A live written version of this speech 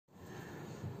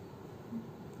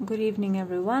Good evening,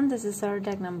 everyone. This is our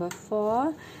deck number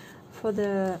 4 for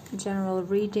the general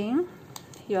reading.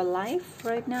 Your life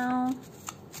right now.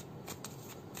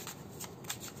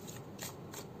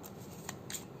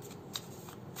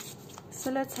 So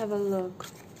let's have a look.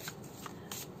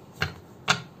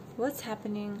 What's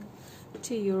happening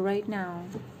to you right now?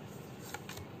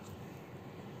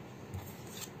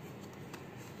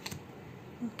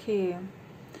 Okay.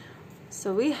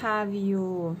 So we have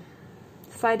you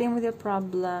fighting with your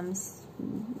problems,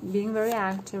 being very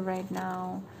active right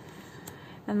now,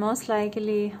 and most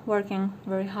likely working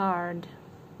very hard,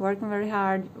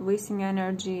 wasting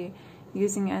energy,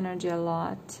 using energy a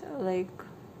lot, like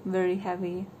very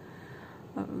heavy,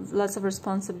 lots of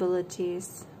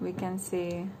responsibilities, we can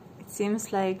say. It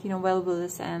seems like, well, will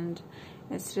this end?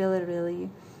 It's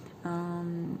really,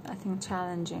 I think,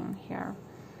 challenging here.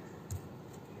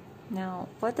 Now,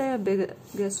 what are your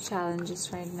biggest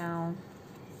challenges right now?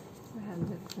 We have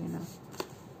the Queen of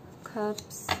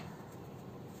Cups.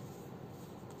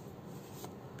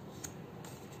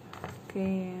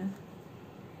 Okay.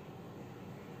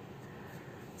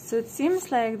 So it seems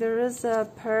like there is a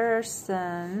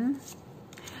person.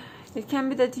 It can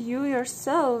be that you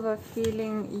yourself are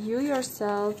feeling,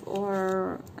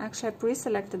 or actually I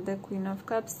pre-selected the Queen of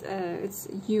Cups. It's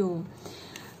you.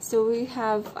 So we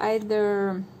have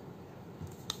either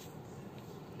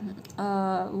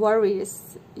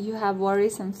worries. You have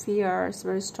worries and fears,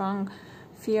 very strong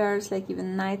fears, like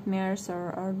even nightmares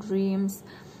or dreams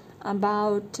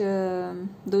about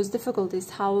those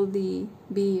difficulties. How will they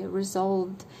be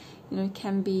resolved? It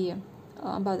can be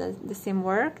about the same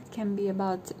work. It can be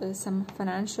about some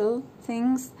financial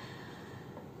things.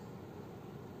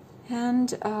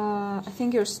 And I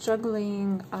think you're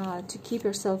struggling to keep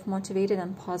yourself motivated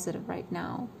and positive right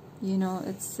now.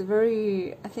 It's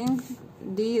very, I think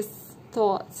these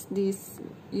thoughts, this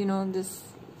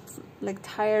like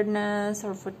tiredness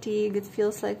or fatigue, it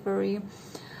feels like very,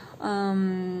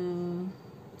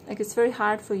 like it's very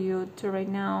hard for you to right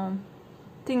now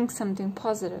think something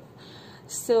positive.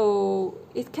 So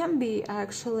it can be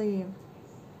actually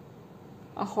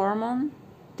a hormone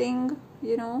thing,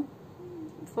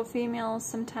 for females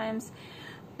sometimes,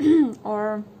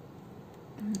 or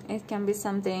it can be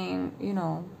something,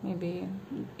 maybe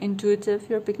intuitive.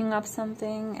 You're picking up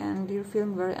something and you're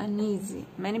feeling very uneasy.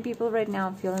 Many people right now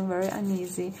are feeling very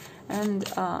uneasy and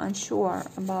unsure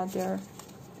about their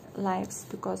lives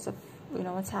because of,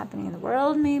 what's happening in the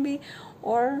world, maybe,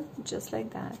 or just like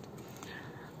that.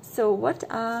 So what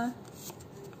are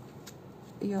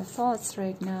your thoughts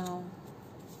right now?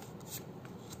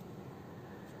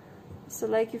 So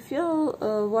like you feel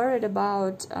worried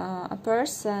about a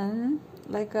person,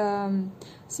 like some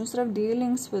sort of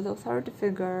dealings with authority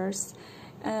figures,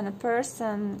 and a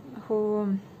person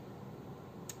who's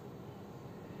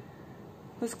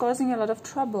causing a lot of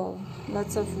trouble,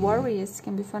 lots of worries.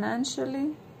 Can be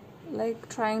financially, like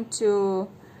trying to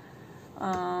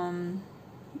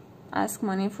ask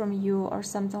money from you or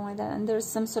something like that, and there's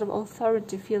some sort of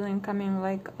authority feeling coming,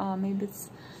 like maybe it's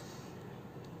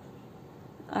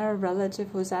a relative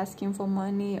who's asking for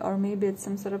money, or maybe it's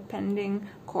some sort of pending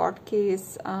court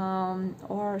case,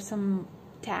 or some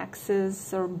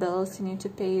taxes or bills you need to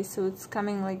pay. So it's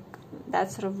coming like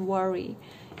that sort of worry,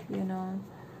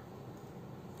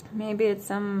 maybe it's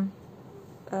some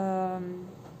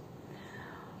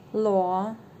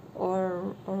law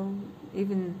or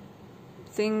even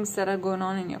things that are going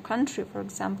on in your country, for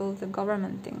example, the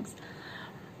government things.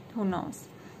 Who knows?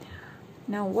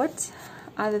 Now, what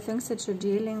are the things that you're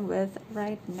dealing with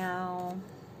right now?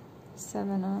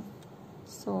 7 of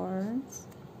Swords.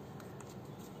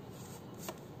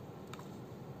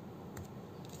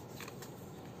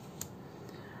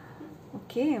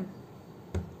 Okay.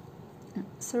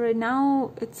 So right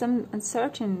now it's some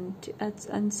uncertainty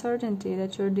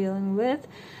that you're dealing with,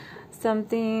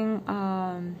 something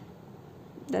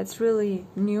that's really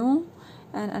new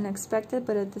and unexpected,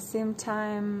 but at the same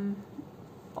time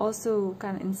also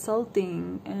kind of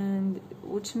insulting, and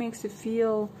which makes you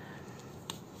feel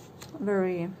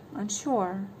very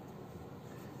unsure.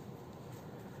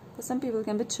 For some people it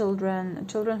can be children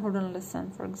who don't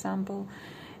listen, for example,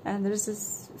 and there's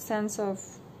this sense of,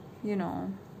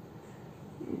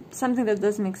 something that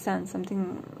doesn't make sense,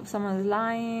 someone is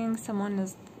lying, someone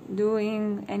is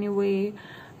doing anyway,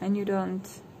 and you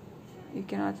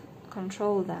cannot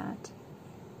control that.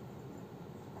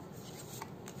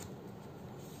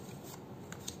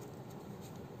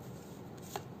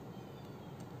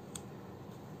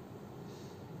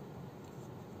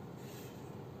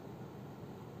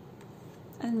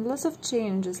 And lots of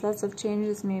changes,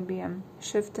 maybe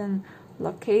shift in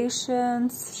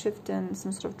locations, shift in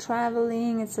some sort of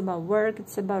traveling. It's about work,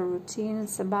 it's about routine,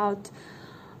 it's about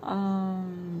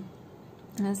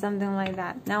something like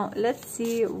that. Now let's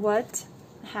see what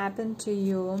happened to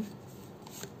you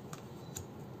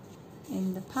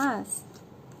in the past.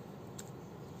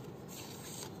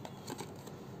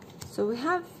 So we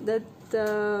have that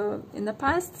in the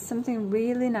past something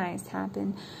really nice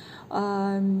happened.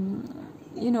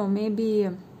 You know, maybe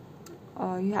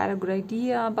you had a good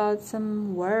idea about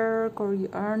some work, or you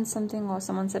earned something, or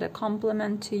someone said a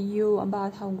compliment to you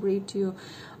about how great you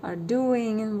are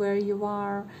doing and where you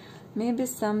are. Maybe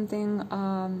something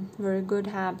very good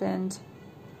happened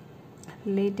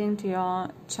relating to your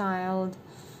child,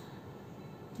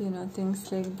 you know,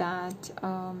 things like that.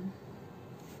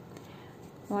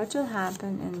 What will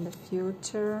happen in the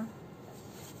future?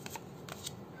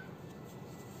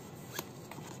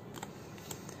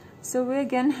 So we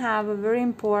again have a very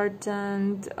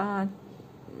important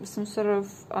some sort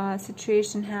of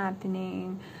situation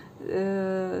happening,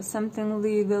 something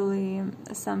legally,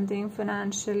 something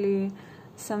financially,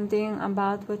 something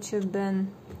about what you've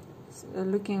been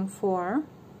looking for.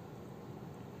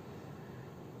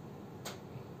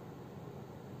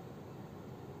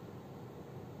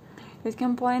 It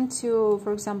can point to,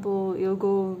 for example, you'll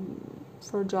go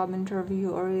for a job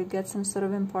interview, or you get some sort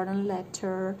of important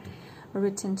letter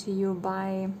written to you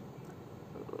by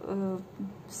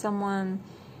someone.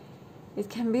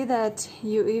 It can be that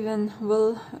you even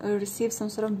will receive some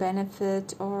sort of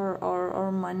benefit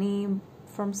or money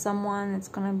from someone. It's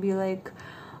gonna be like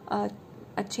a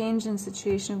change in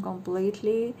situation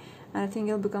completely, and I think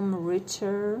you'll become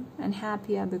richer and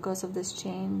happier because of this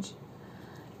change,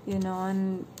 you know.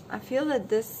 And I feel that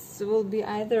this will be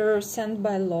either sent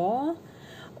by law,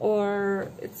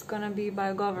 or it's gonna be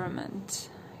by government,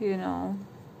 you know.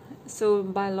 So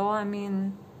by law I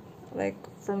mean like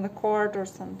from the court or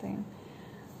something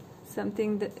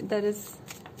that is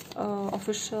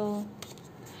official.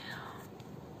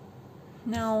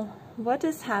 Now, what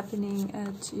is happening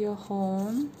at your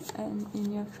home and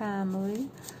in your family?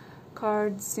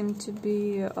 Cards seem to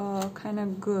be kind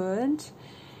of good.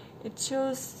 It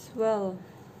shows, well,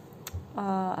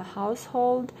 a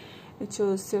household. It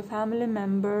shows your family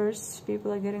members.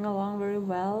 People are getting along very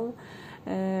well.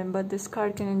 But this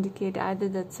card can indicate either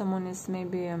that someone is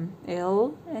maybe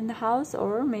ill in the house,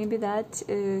 or maybe that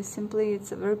simply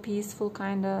it's a very peaceful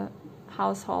kind of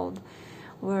household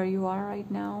where you are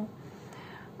right now.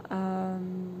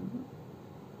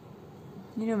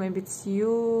 You know, maybe it's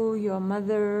you, your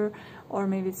mother, or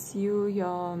maybe it's you,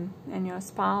 and your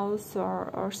spouse,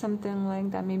 or something like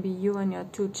that. Maybe you and your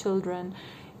 2 children,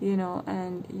 you know,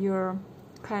 and you're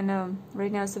kind of,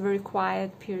 right now it's a very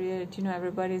quiet period, you know,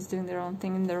 everybody's doing their own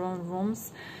thing in their own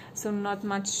rooms, so not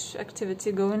much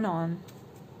activity going on.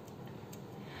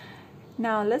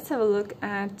 Now let's have a look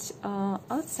at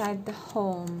outside the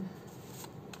home.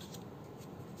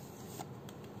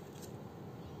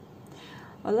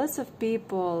 Lots of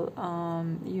people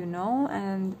you know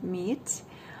and meet.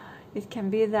 It can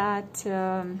be that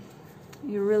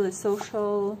you're really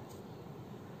social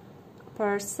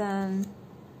person,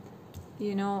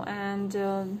 you know, and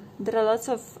there are lots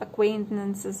of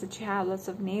acquaintances that you have, lots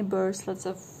of neighbors, lots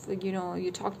of, you know,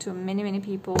 you talk to many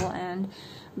people, and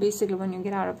basically when you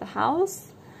get out of the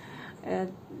house, there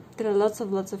are lots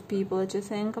of people that you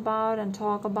think about and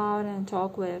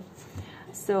talk with.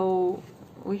 So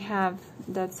we have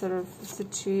that sort of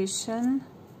situation.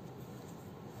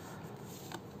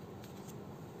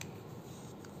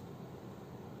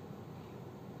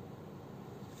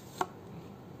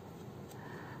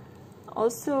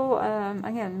 Also,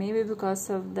 again, maybe because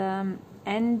of the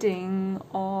ending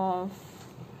of,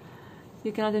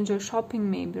 you cannot enjoy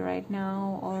shopping maybe right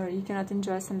now, or you cannot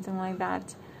enjoy something like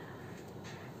that.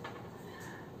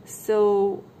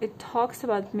 So it talks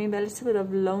about maybe a little bit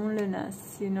of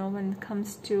loneliness, you know, when it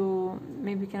comes to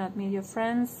maybe you cannot meet your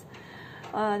friends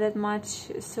that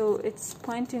much. So it's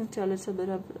pointing to a little bit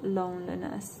of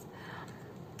loneliness.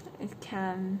 It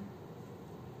can,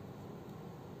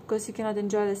 because you cannot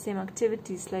enjoy the same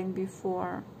activities like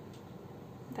before.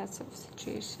 That sort of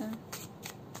situation.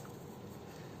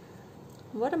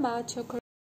 What about your career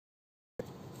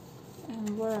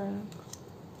and work?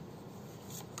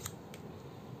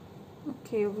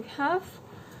 Okay, we have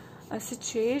a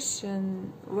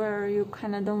situation where you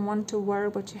kind of don't want to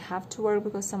work, but you have to work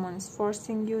because someone is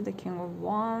forcing you. The King of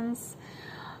Wands.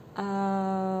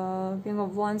 King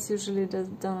of Wands usually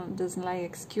doesn't like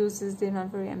excuses. They're not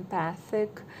very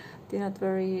empathic. They're not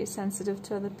very sensitive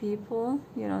to other people.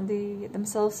 You know, they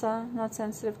themselves are not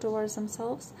sensitive towards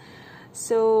themselves.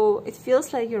 So it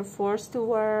feels like you're forced to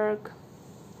work.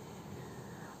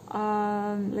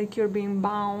 like you're being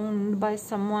bound by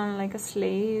someone, like a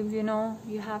slave, you know.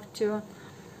 You have to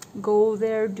go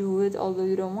there, do it, although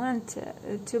you don't want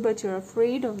to, but you're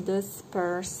afraid of this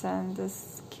person,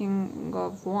 this King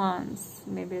of Wands.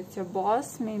 Maybe it's your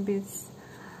boss, maybe it's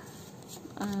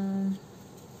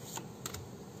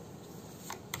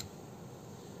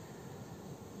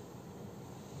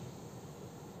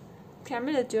can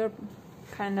be that you're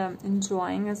kind of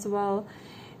enjoying as well.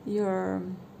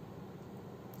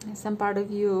 Some part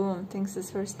of you thinks it's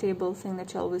a very stable thing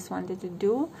that you always wanted to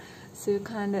do, so you're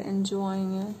kind of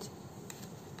enjoying it.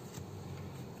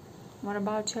 What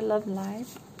about your love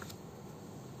life?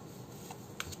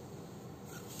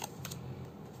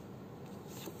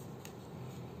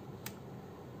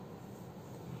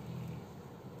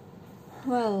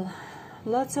 Well,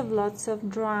 lots of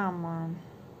drama.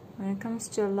 When it comes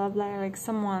to your love life, like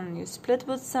someone, you split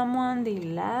with someone, they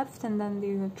left, and then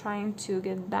they were trying to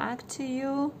get back to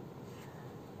you.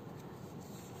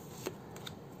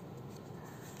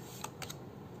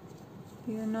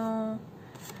 You know,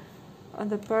 or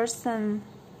the person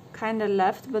kind of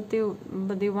left, but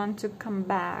they want to come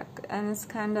back, and it's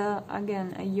kind of,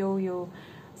 again, a yo-yo.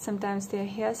 Sometimes they're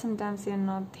here, sometimes they're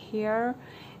not here,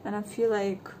 and I feel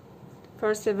like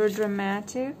first they were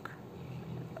dramatic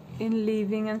in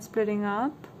leaving and splitting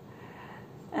up,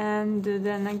 and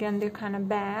then again they're kind of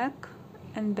back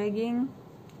and begging,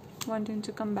 wanting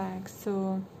to come back.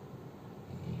 So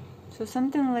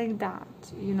something like that,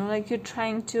 you know, like you're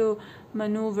trying to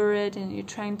maneuver it and you're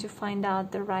trying to find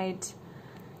out the right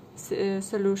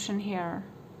solution here.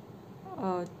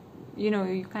 You know,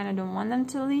 you kind of don't want them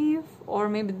to leave, or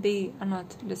maybe they are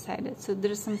not decided, so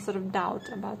there's some sort of doubt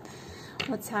about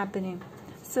what's happening.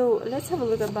 So let's have a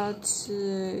look about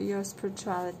your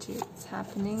spirituality. What's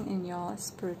happening in your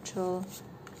spiritually?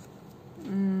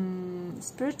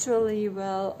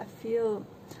 Well, I feel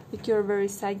like you're a very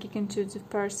psychic, intuitive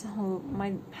person who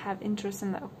might have interest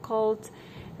in the occult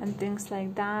and things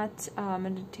like that,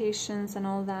 meditations and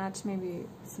all that, maybe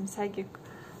some psychic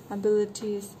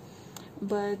abilities,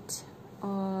 but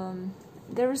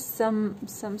there is some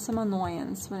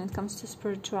annoyance when it comes to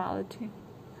spirituality.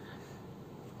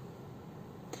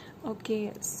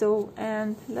 Okay, so,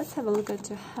 and let's have a look at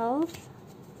your health.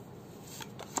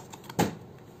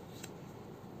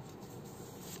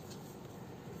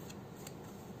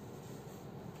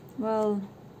 Well,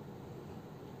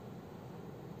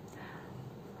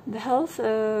 the health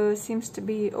seems to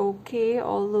be okay,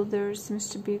 although there seems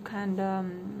to be kind of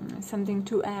something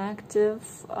too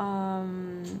active.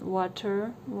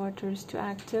 Water is too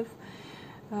active.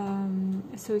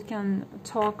 So we can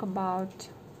talk about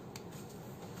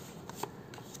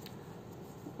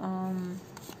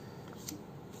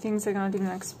things I cannot even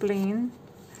explain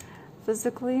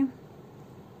physically.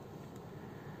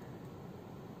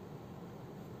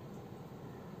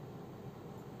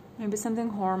 Maybe something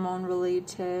hormone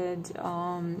related,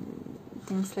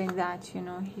 things like that, you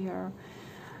know. Here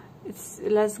it's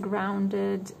less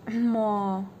grounded,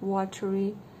 more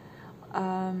watery.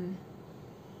 It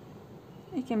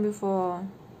can be for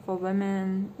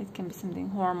women, it can be something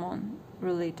hormone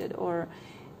related, or,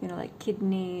 you know, like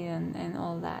kidney and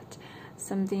all that.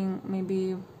 Something,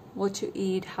 maybe what you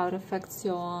eat, how it affects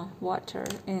your water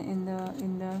in your, you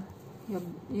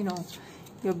know,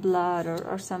 your blood,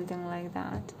 or something like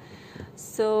that.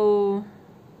 So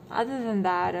other than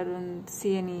that, I don't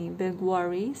see any big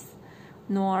worries,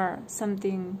 nor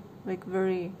something like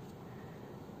very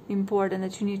important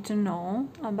that you need to know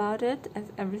about it.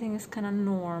 Everything is kind of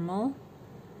normal.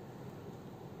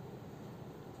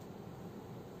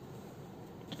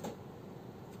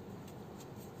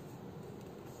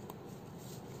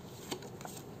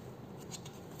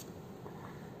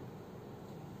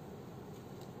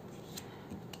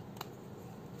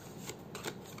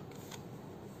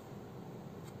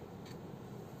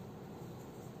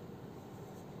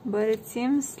 But it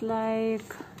seems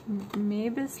like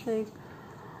maybe it's like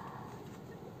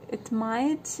it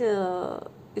might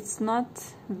it's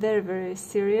not very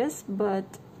serious,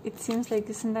 but it seems like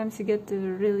sometimes you get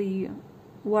really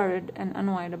worried and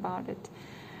annoyed about it,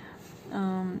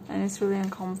 and it's really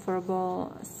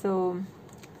uncomfortable. So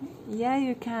yeah,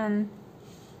 you can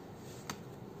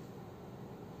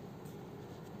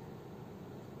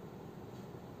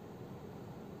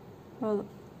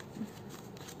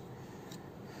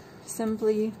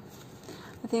simply,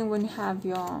 I think when you have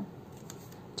your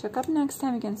checkup next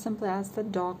time, you can simply ask the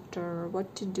doctor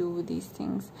what to do with these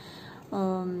things.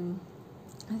 So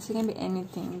it can be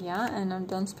anything, yeah. And I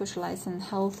don't specialize in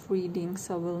health reading,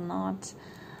 so I will not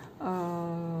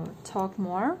talk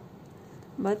more.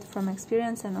 But from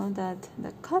experience, I know that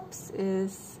the cups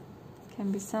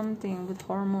can be something with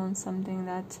hormones, something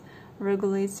that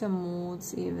regulates your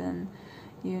moods even,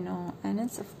 you know. And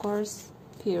it's, of course,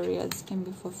 periods can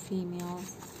be for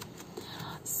females.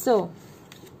 So,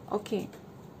 okay,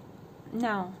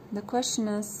 now the question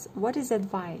is, what is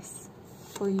advice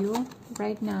for you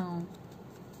right now?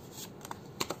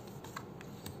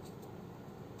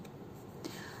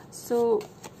 So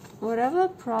whatever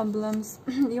problems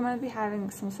you might be having,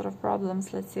 some sort of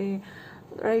problems, let's say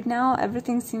right now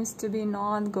everything seems to be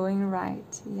not going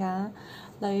right, yeah,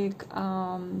 like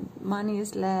money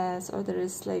is less, or there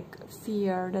is like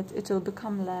fear that it will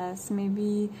become less.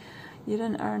 Maybe you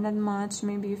don't earn that much,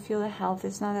 maybe you feel the health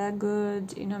is not that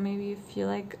good, you know, maybe you feel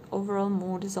like overall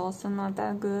mood is also not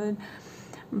that good,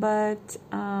 but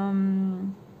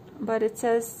it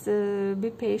says be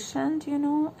patient, you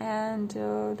know, and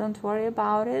don't worry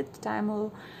about it. Time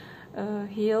will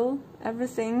heal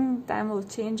everything, time will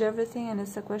change everything, and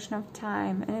it's a question of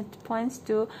time. And it points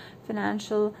to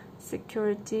financial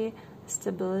security,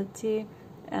 stability,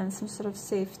 and some sort of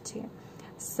safety.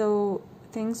 So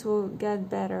things will get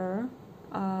better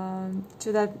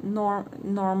to that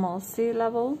normalcy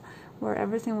level, where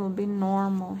everything will be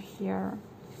normal here.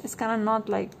 It's kind of not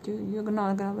like you're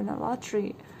not gonna win a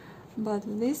lottery, but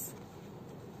this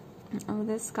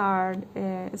card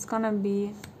is gonna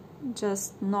be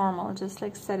just normal, just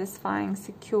like satisfying,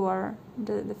 secure.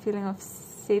 The feeling of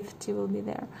safety will be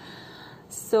there.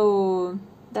 So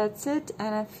that's it.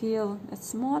 And I feel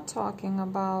it's more talking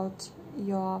about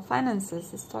your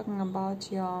finances. It's talking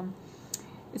about your,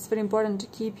 it's very important to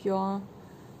keep your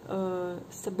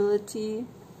stability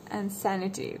and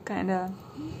sanity kind of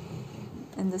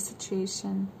in the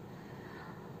situation.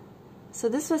 So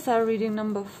this was our reading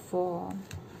number 4.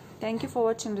 Thank you for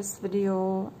watching this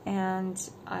video, and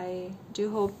I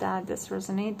do hope that this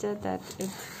resonated, that it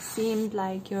seemed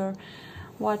like you're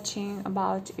watching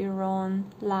about your own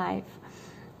life.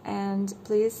 And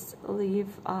please leave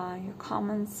your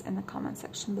comments in the comment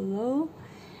section below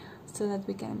so that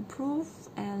we can improve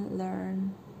and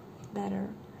learn better.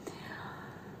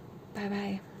 Bye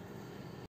bye.